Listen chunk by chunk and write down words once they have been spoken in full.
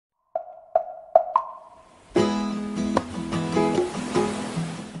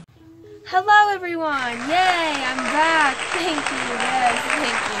Hello everyone! Yay! I'm back! Thank you!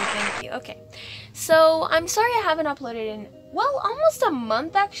 Yes, thank you. Okay. So, I'm sorry I haven't uploaded in, well, almost a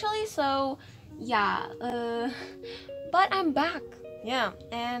month actually, so, yeah. But I'm back. Yeah,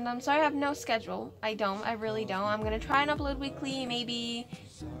 and I'm sorry I have no schedule. I really don't. I'm gonna try and upload weekly, maybe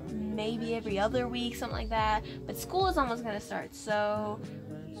every other week, something like that. But school is almost gonna start, so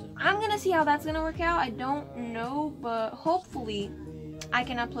I'm gonna see how that's gonna work out. I don't know, but hopefully I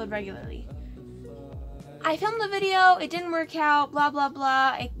can upload regularly. I filmed the video, it didn't work out, blah blah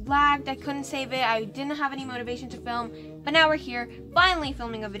blah, it lagged, I couldn't save it, I didn't have any motivation to film, but now we're here, finally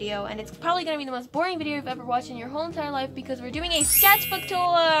filming a video, and it's probably gonna be the most boring video you've ever watched in your whole entire life because we're doing a sketchbook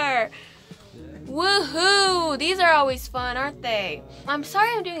tour! Woohoo! These are always fun, aren't they? I'm sorry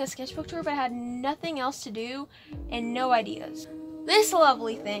I'm doing a sketchbook tour, but I had nothing else to do and no ideas. This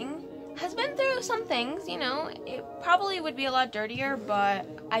lovely thing has been through some things, you know, it probably would be a lot dirtier, but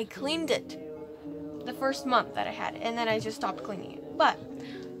I cleaned it the first month that I had it, and then I just stopped cleaning it. But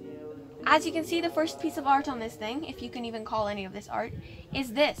as you can see, the first piece of art on this thing, if you can even call any of this art,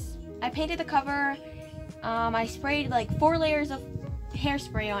 is this. I painted the cover, I sprayed like 4 layers of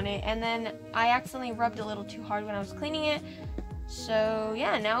hairspray on it, and then I accidentally rubbed a little too hard when I was cleaning it. So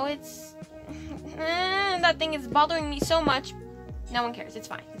yeah, now it's that thing is bothering me so much. No one cares. It's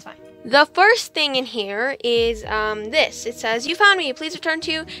fine. It's fine. The first thing in here is this. It says, "You found me. Please return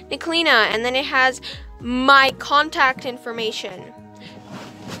to Nicolina." And then it has my contact information.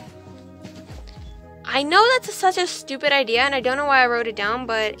 I know that's such a stupid idea, and I don't know why I wrote it down,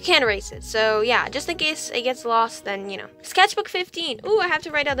 but you can't erase it. So yeah, just in case it gets lost, then you know. Sketchbook 15. Ooh, I have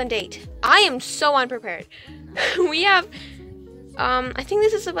to write down the date. I am so unprepared. We have, I think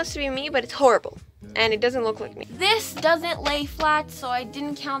this is supposed to be me, but it's horrible. And it doesn't look like me. This doesn't lay flat, so I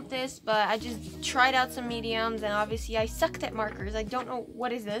didn't count this, but I just tried out some mediums, and obviously I sucked at markers. I don't know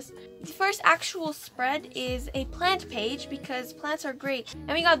what is this. The first actual spread is a plant page because plants are great.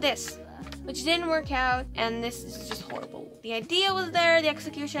 And we got this, which didn't work out, and this is just horrible. The idea was there, the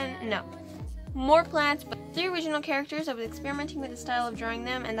execution, no. More plants, but 3 original characters. I was experimenting with the style of drawing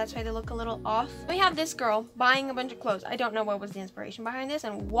them, and that's why they look a little off. We have this girl buying a bunch of clothes. I don't know what was the inspiration behind this,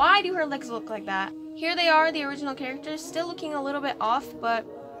 and why do her legs look like that? Here they are, the original characters, still looking a little bit off, but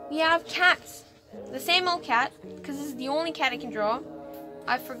we have cats. The same old cat, because this is the only cat I can draw.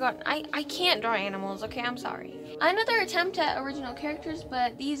 I've forgotten. I can't draw animals, okay? I'm sorry. Another attempt at original characters,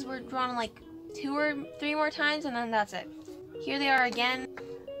 but these were drawn like 2 or 3 more times, and then that's it. Here they are again.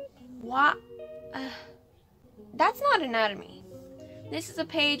 What? That's not anatomy. This is a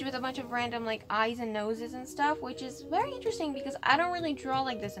page with a bunch of random like eyes and noses and stuff, which is very interesting because I don't really draw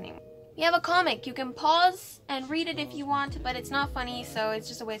like this anymore. We have a comic. You can pause and read it if you want, but it's not funny, so it's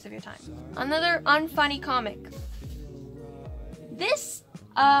just a waste of your time. Another unfunny comic. This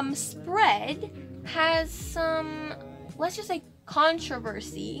spread has some, let's just say,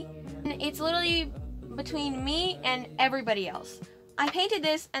 controversy. It's literally between me and everybody else. I painted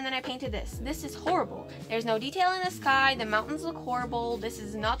this, and then I painted this. This is horrible. There's no detail in the sky, the mountains look horrible, this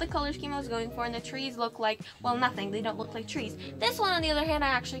is not the color scheme I was going for, and the trees look like, well, nothing. They don't look like trees. This one, on the other hand, I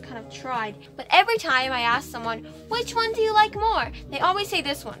actually kind of tried. But every time I ask someone, which one do you like more? They always say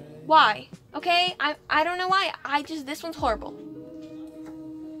this one. Why? Okay? I don't know why. This one's horrible.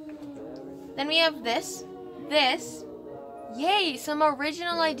 Then we have this. Yay, some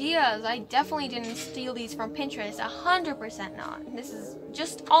original ideas. I definitely didn't steal these from Pinterest. 100% not. This is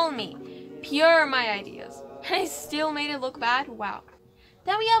just all me. Pure my ideas. I still made it look bad. Wow.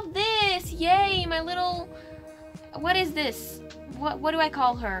 Then we have this. Yay, my little... What is this? What do I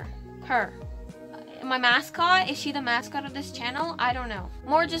call her? Her. My mascot? Is she the mascot of this channel? I don't know.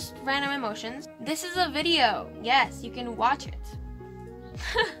 More just random emotions. This is a video. Yes, you can watch it.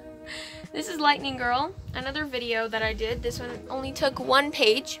 This is Lightning Girl, another video that I did. This one only took 1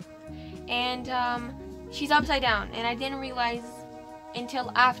 page, and she's upside down, and I didn't realize until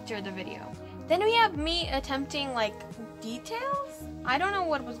after the video. Then we have me attempting like details. I don't know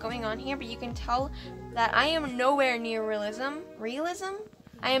what was going on here, but you can tell that I am nowhere near realism.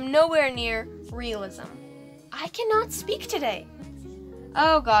 I am nowhere near realism. I cannot speak today.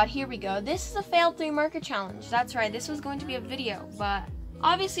 Oh god, here we go. This is a failed 3 marker challenge. That's right, this was going to be a video, but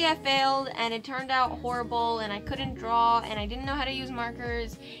obviously I failed, and it turned out horrible, and I couldn't draw, and I didn't know how to use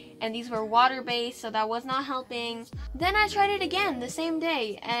markers, and these were water-based, so that was not helping. Then I tried it again the same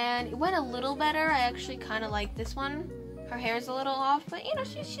day, and it went a little better. I actually kind of like this one. Her hair's a little off, but you know,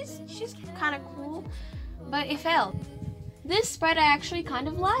 she's kind of cool, but it failed. This spread I actually kind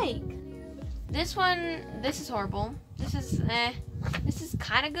of like. This one, this is horrible. This is This is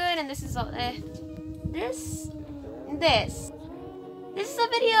kind of good, and this is this. This is a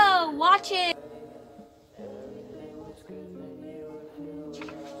video. Watch it.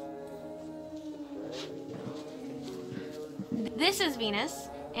 This is Venus,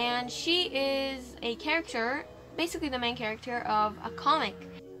 and she is a character, basically the main character of a comic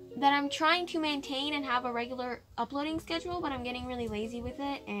that I'm trying to maintain and have a regular uploading schedule, but I'm getting really lazy with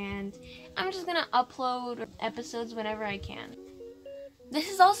it, and I'm just gonna upload episodes whenever I can.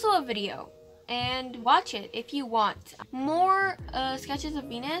 This is also a video, and watch it if you want. More sketches of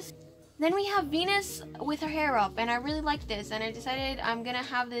Venus. Then we have Venus with her hair up, and I really like this, and I decided I'm gonna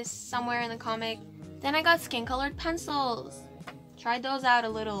have this somewhere in the comic. Then I got skin colored pencils. Tried those out a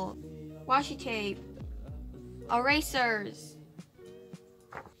little. Washi tape. Erasers.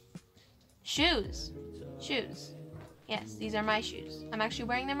 Shoes. Shoes. Yes, these are my shoes. I'm actually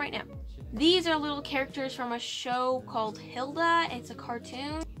wearing them right now. These are little characters from a show called Hilda. It's a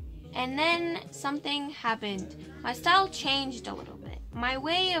cartoon. And then something happened. My style changed a little bit. My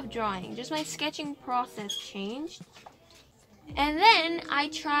way of drawing, just my sketching process changed. And then I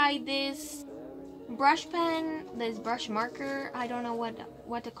tried this brush pen, this brush marker, I don't know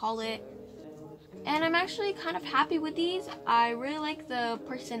what to call it. And I'm actually kind of happy with these. I really like the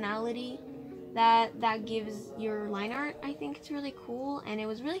personality that gives your line art. I think it's really cool, and it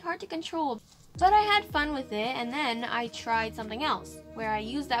was really hard to control. But I had fun with it, and then I tried something else, where I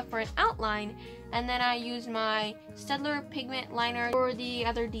used that for an outline, and then I used my Staedtler pigment liner for the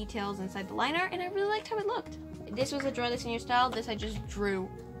other details inside the liner, and I really liked how it looked. This was a draw this in your style. This I just drew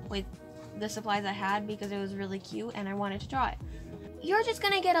with the supplies I had because it was really cute and I wanted to draw it. You're just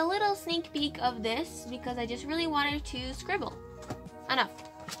gonna get a little sneak peek of this because I just really wanted to scribble. Enough.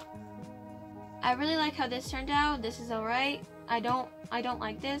 I really like how this turned out. This is alright. I don't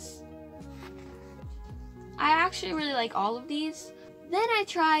like this. I actually really like all of these. Then I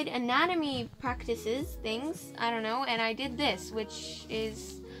tried anatomy practices, things, I don't know, and I did this, which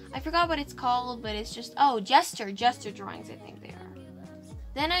is, I forgot what it's called, but it's just, oh, gesture drawings, I think they are.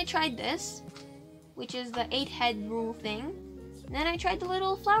 Then I tried this, which is the 8-head rule thing. Then I tried the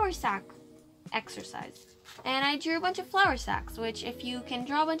little flour sack exercise. And I drew a bunch of flour sacks, which if you can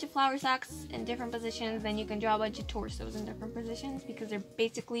draw a bunch of flour sacks in different positions, then you can draw a bunch of torsos in different positions because they're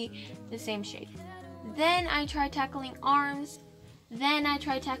basically the same shape. Then I tried tackling arms. Then I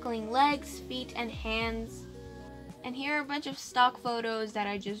tried tackling legs, feet, and hands. And here are a bunch of stock photos that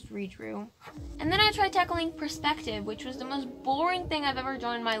I just redrew. And then I tried tackling perspective, which was the most boring thing I've ever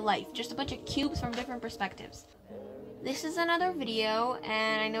drawn in my life. Just a bunch of cubes from different perspectives. This is another video,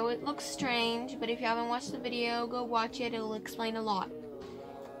 and I know it looks strange, but if you haven't watched the video, go watch it. It'll explain a lot.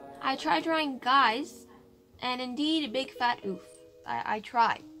 I tried drawing guys, and indeed, a big fat oof. I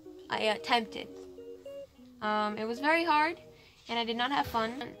tried. I attempted. It was very hard, and I did not have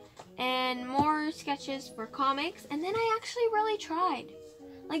fun. And more sketches for comics, and then I actually really tried.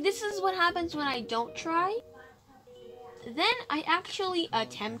 Like, this is what happens when I don't try. Then I actually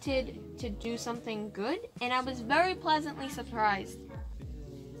attempted to do something good, and I was very pleasantly surprised.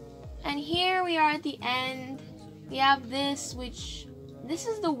 And here we are at the end. We have this, which, this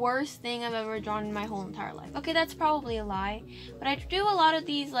is the worst thing I've ever drawn in my whole entire life. Okay, that's probably a lie, but I do a lot of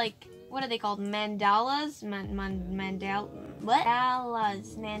these, like, what are they called? Mandalas? Mandalas?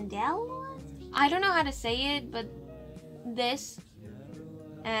 I don't know how to say it, but this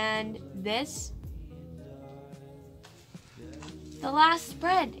and this. The last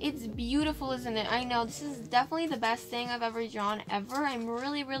spread, it's beautiful, isn't it? I know, this is definitely the best thing I've ever drawn ever. I'm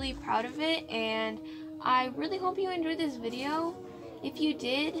really, really proud of it, and I really hope you enjoyed this video. If you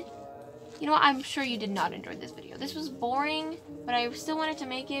did, you know what, I'm sure you did not enjoy this video. This was boring, but I still wanted to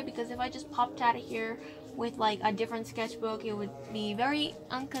make it because if I just popped out of here with like a different sketchbook, it would be very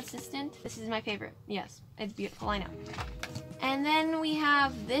inconsistent. This is my favorite. Yes, it's beautiful, I know. And then we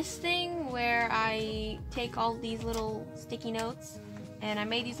have this thing where I take all these little sticky notes and I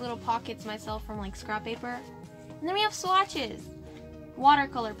made these little pockets myself from like scrap paper. And then we have swatches,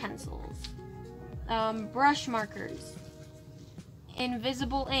 watercolor pencils, brush markers,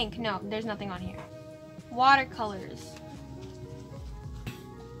 invisible ink. No, there's nothing on here. Watercolors,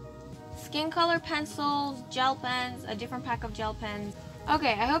 skin color pencils, gel pens, a different pack of gel pens.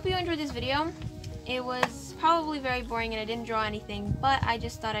 Okay, I hope you enjoyed this video. It was probably very boring and I didn't draw anything, but I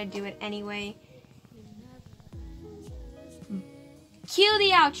just thought I'd do it anyway. Cue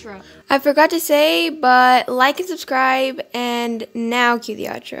the outro. I forgot to say, but like and subscribe, and now cue the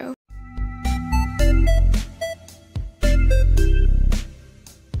outro.